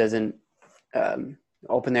YouTube doesn't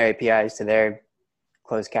open their APIs to their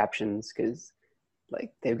closed captions, because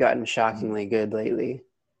like they've gotten shockingly good lately.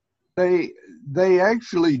 They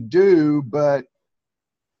actually do, but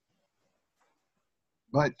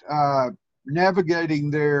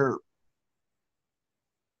navigating their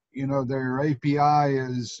API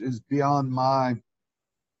is beyond my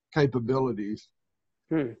capabilities.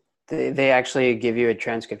 They actually give you a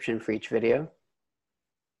transcription for each video?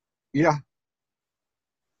 Yeah.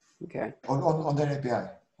 Okay. On their API.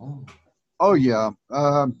 Oh yeah.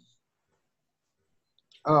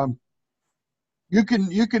 You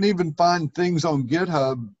can even find things on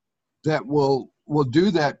GitHub that will do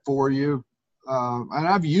that for you, and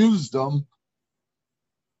I've used them.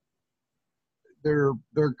 They're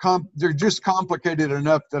just complicated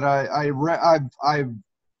enough that I've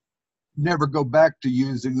never go back to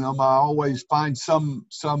using them. I always find some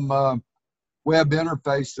web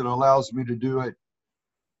interface that allows me to do it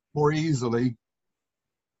more easily.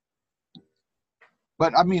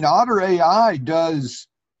 But I mean, Otter AI does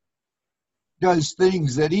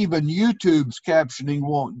things that even YouTube's captioning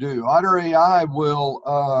won't do. Otter AI will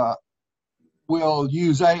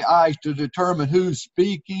use AI to determine who's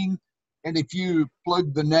speaking, and if you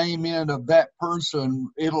plug the name in of that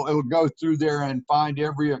person, it'll go through there and find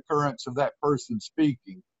every occurrence of that person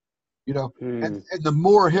speaking. You know, and the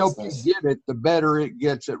more help you get it, the better it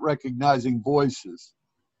gets at recognizing voices.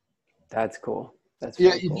 That's cool. That's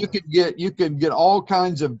yeah. cool. You can get all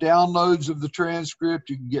kinds of downloads of the transcript.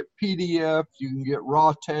 You can get PDF. You can get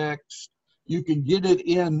raw text. You can get it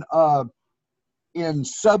in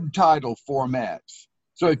subtitle formats.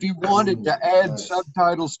 So if you wanted to add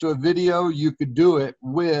subtitles to a video, you could do it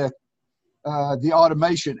with the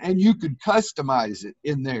automation, and you could customize it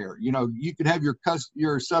in there. You know, you could have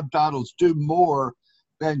your subtitles do more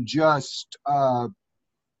than just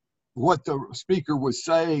what the speaker was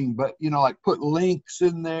saying, but you know, like put links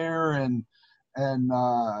in there and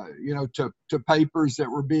you know, to papers that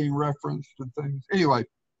were being referenced and things. Anyway,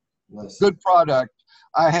 good product.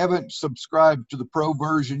 I haven't subscribed to the pro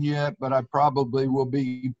version yet, but I probably will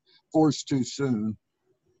be forced to soon.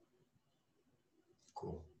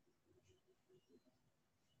 Cool.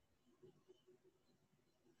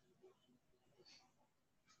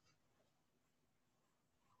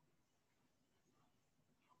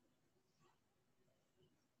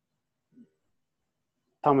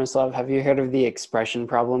 Tomislav, have you heard of the expression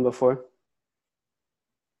problem before?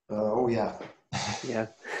 Oh yeah. Yeah.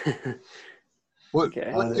 What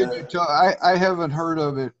can you tell? I haven't heard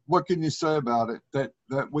of it. What can you say about it that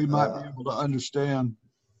we might be able to understand?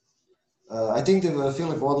 I think that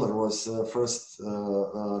Philip Adler was first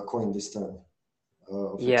coined this term.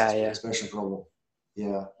 Expression problem.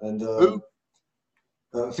 Yeah, and who?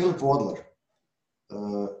 Philip Adler.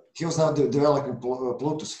 He was now developing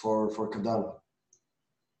Bluetooth for Cardano.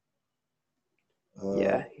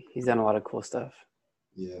 Yeah, he's done a lot of cool stuff.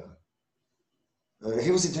 Yeah.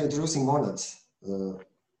 He was introducing monads in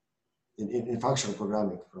functional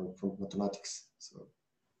programming from mathematics. So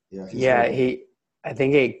yeah. I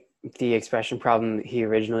think the expression problem, he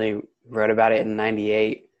originally wrote about it in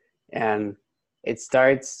 '98, and it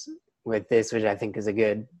starts with this, which I think is a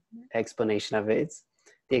good explanation of it. It's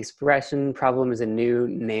the expression problem is a new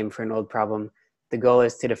name for an old problem. The goal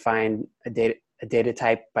is to define a data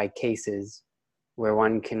type by cases, where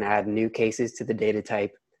one can add new cases to the data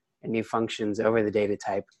type and new functions over the data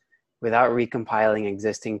type without recompiling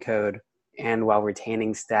existing code and while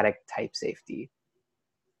retaining static type safety.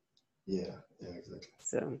 Yeah, exactly.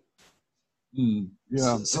 So,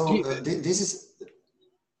 yeah. This is.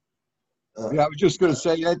 Yeah, I was just going to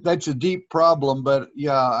say that's a deep problem, but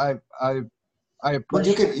yeah, I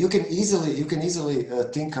appreciate. But you can easily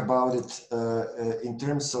think about it in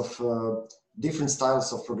terms of different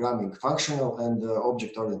styles of programming, functional and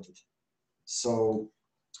object-oriented. So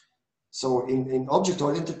in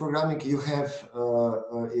object-oriented programming, you have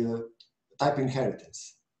type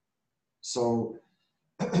inheritance. So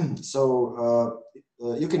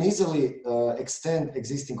you can easily extend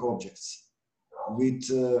existing objects with,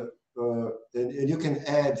 and you can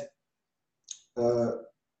add.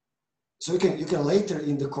 So you can later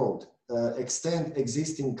in the code extend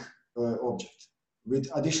existing object with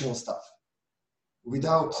additional stuff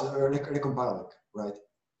without recompiling, right?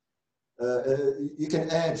 You can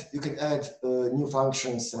add new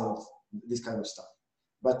functions and this kind of stuff.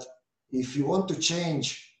 But if you want to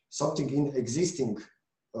change something in existing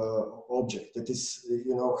object that is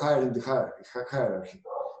higher in the hierarchy,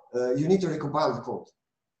 you need to recompile the code,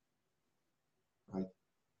 right?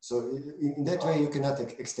 So in that way you cannot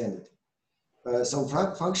extend it. So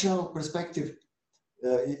from functional perspective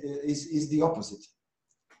is the opposite.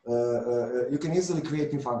 You can easily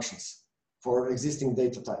create new functions for existing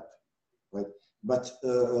data type, right? But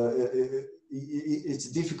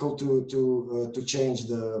it's difficult to change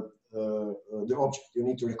the object. You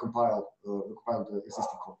need to recompile the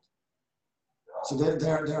existing code. So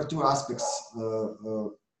there are two aspects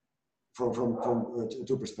from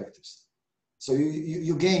two perspectives. So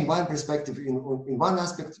you gain one perspective in one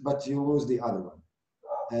aspect, but you lose the other one.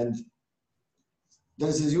 And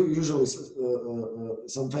there's usually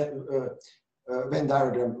some Venn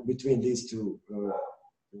diagram between these two.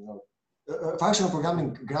 functional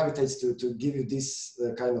programming gravitates to give you this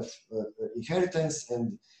kind of inheritance,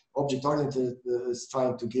 and object-oriented is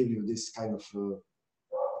trying to give you this kind of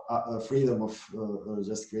freedom of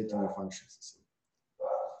just creating your functions. So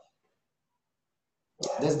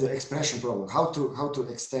that's the expression problem. How to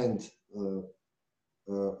extend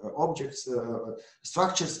objects,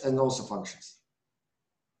 structures, and also functions.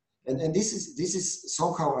 And this is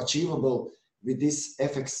somehow achievable with this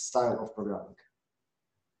FX style of programming.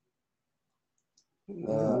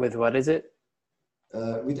 With what is it?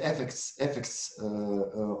 With FX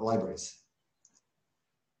libraries.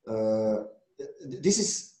 This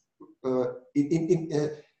is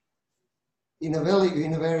in a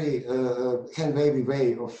very hand-wavy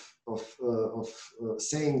way of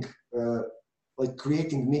saying like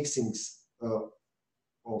creating mixings of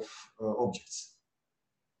objects.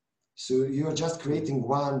 So you are just creating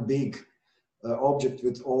one big object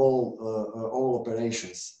with all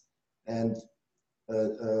operations, and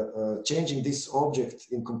changing this object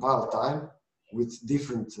in compile time with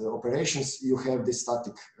different operations. You have this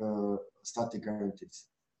static guarantees.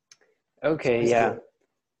 Okay, So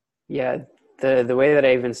yeah. The way that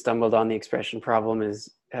I even stumbled on the expression problem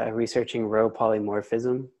is researching row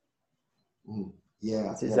polymorphism.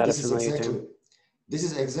 Yeah, Is that a familiar exactly, term? this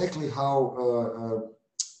is exactly how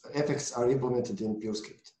effects are implemented in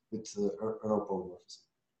PureScript with row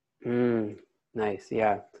polymorphism. Nice,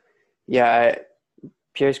 yeah.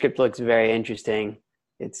 PureScript looks very interesting.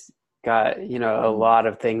 It's got, a lot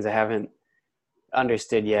of things I haven't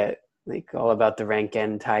understood yet, like all about the rank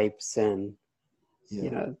n types and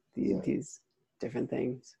these different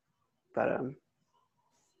things. But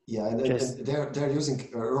and they're using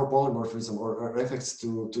row polymorphism or effects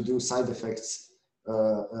to do side effects,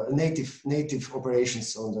 native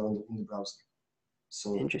operations in the browser.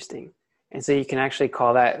 So interesting. And so you can actually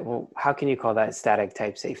call that. Well, how can you call that static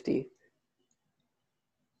type safety?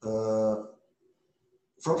 From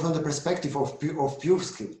the perspective of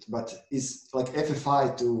PureScript, but is like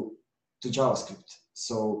FFI to JavaScript.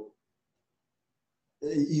 So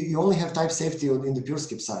you only have type safety in the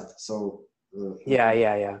PureScript side. So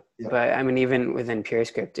yeah. But I mean, even within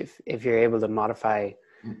PureScript, if you're able to modify,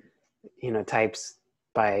 types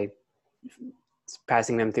by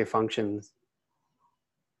passing them through functions.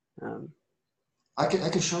 I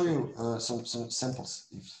can show you some samples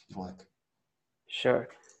if you like. Sure.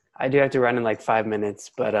 I do have to run in like 5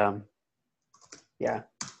 minutes, but yeah.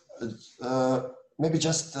 Maybe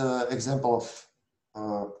just example of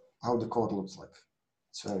how the code looks like.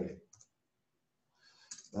 It's very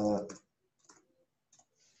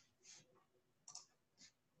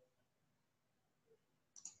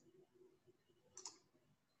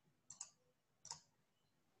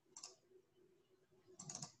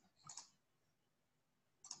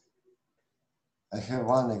I have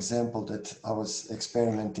one example that I was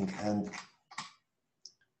experimenting, and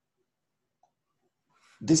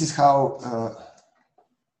this is how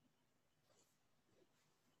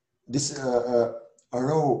this a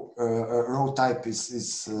row type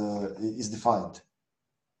is defined.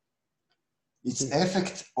 It's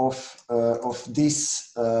effect of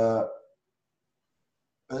this.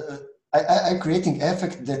 I'm creating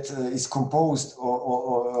effect that is composed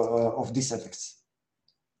of these effects.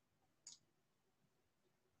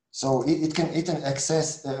 So it can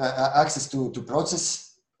access to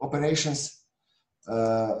process operations,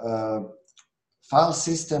 file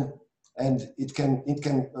system, and it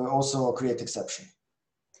can also create exception.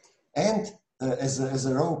 And as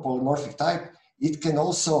a row polymorphic type, it can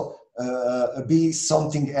also be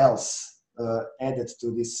something else added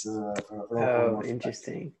to this row. Oh,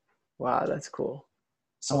 interesting. Type. Wow, that's cool.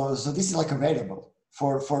 So this is like a variable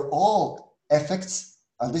for all effects,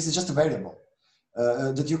 and this is just a variable.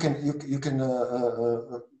 That you can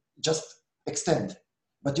just extend,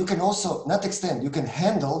 but you can also not extend. You can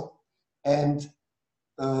handle and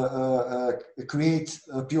create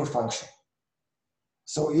a pure function.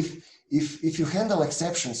 So if you handle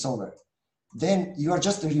exception somewhere, then you are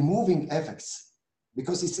just removing effects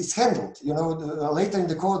because it's handled. Later in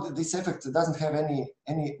the code, this effect doesn't have any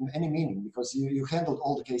meaning because you handled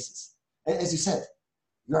all the cases. As you said,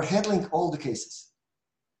 you are handling all the cases.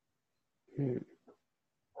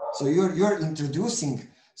 So you're introducing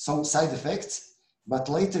some side effects, but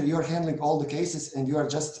later you're handling all the cases and you are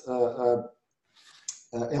just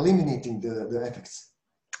eliminating the effects.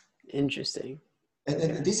 Interesting.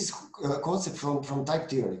 And this is a concept from type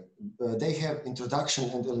theory. They have introduction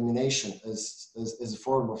and elimination as a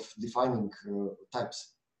form of defining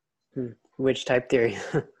types. Which type theory?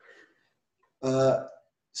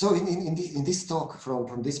 So in this talk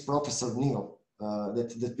from this Professor Neil,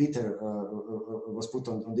 that Peter was put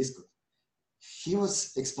on Discord. he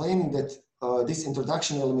was explaining that this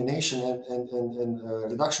introduction, elimination, and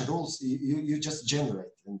reduction rules you just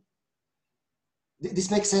generate. And this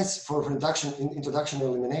makes sense for introduction,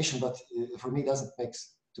 elimination, but for me, it doesn't make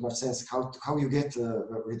too much sense how you get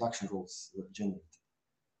reduction rules generated.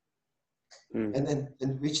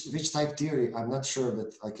 And which type theory? I'm not sure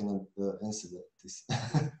that I can answer this.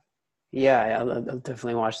 Yeah, I'll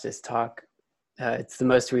definitely watch this talk. It's the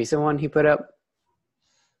most recent one he put up.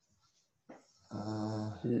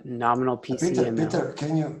 Nominal PCML. Peter,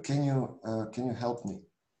 can you help me?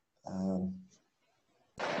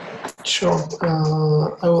 Sure.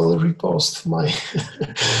 I will repost my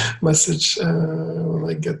message when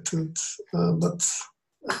I get to it. But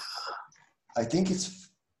I think it's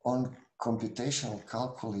on computational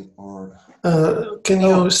calculi or. Can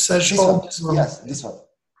you search all this one? Yes, this one.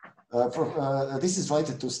 This is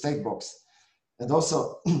related to state box, and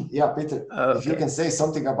also, yeah, Peter, if you can say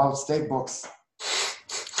something about state box.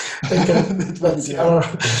 Okay, that's our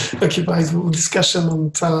occupied discussion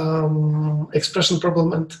on expression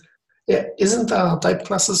problem, and yeah, isn't type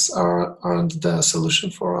classes aren't the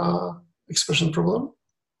solution for expression problem?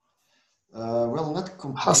 Well, not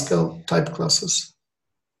completely. Haskell type classes.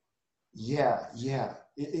 Yeah.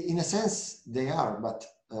 In a sense, they are, but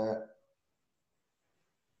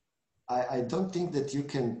I don't think that you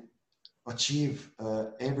can achieve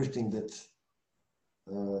everything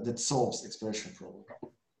that solves expression problem.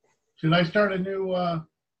 Should I start a new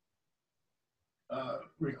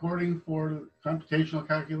recording for computational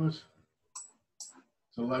calculus?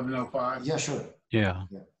 It's 11:05. Yeah, sure. Yeah.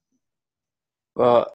 Well,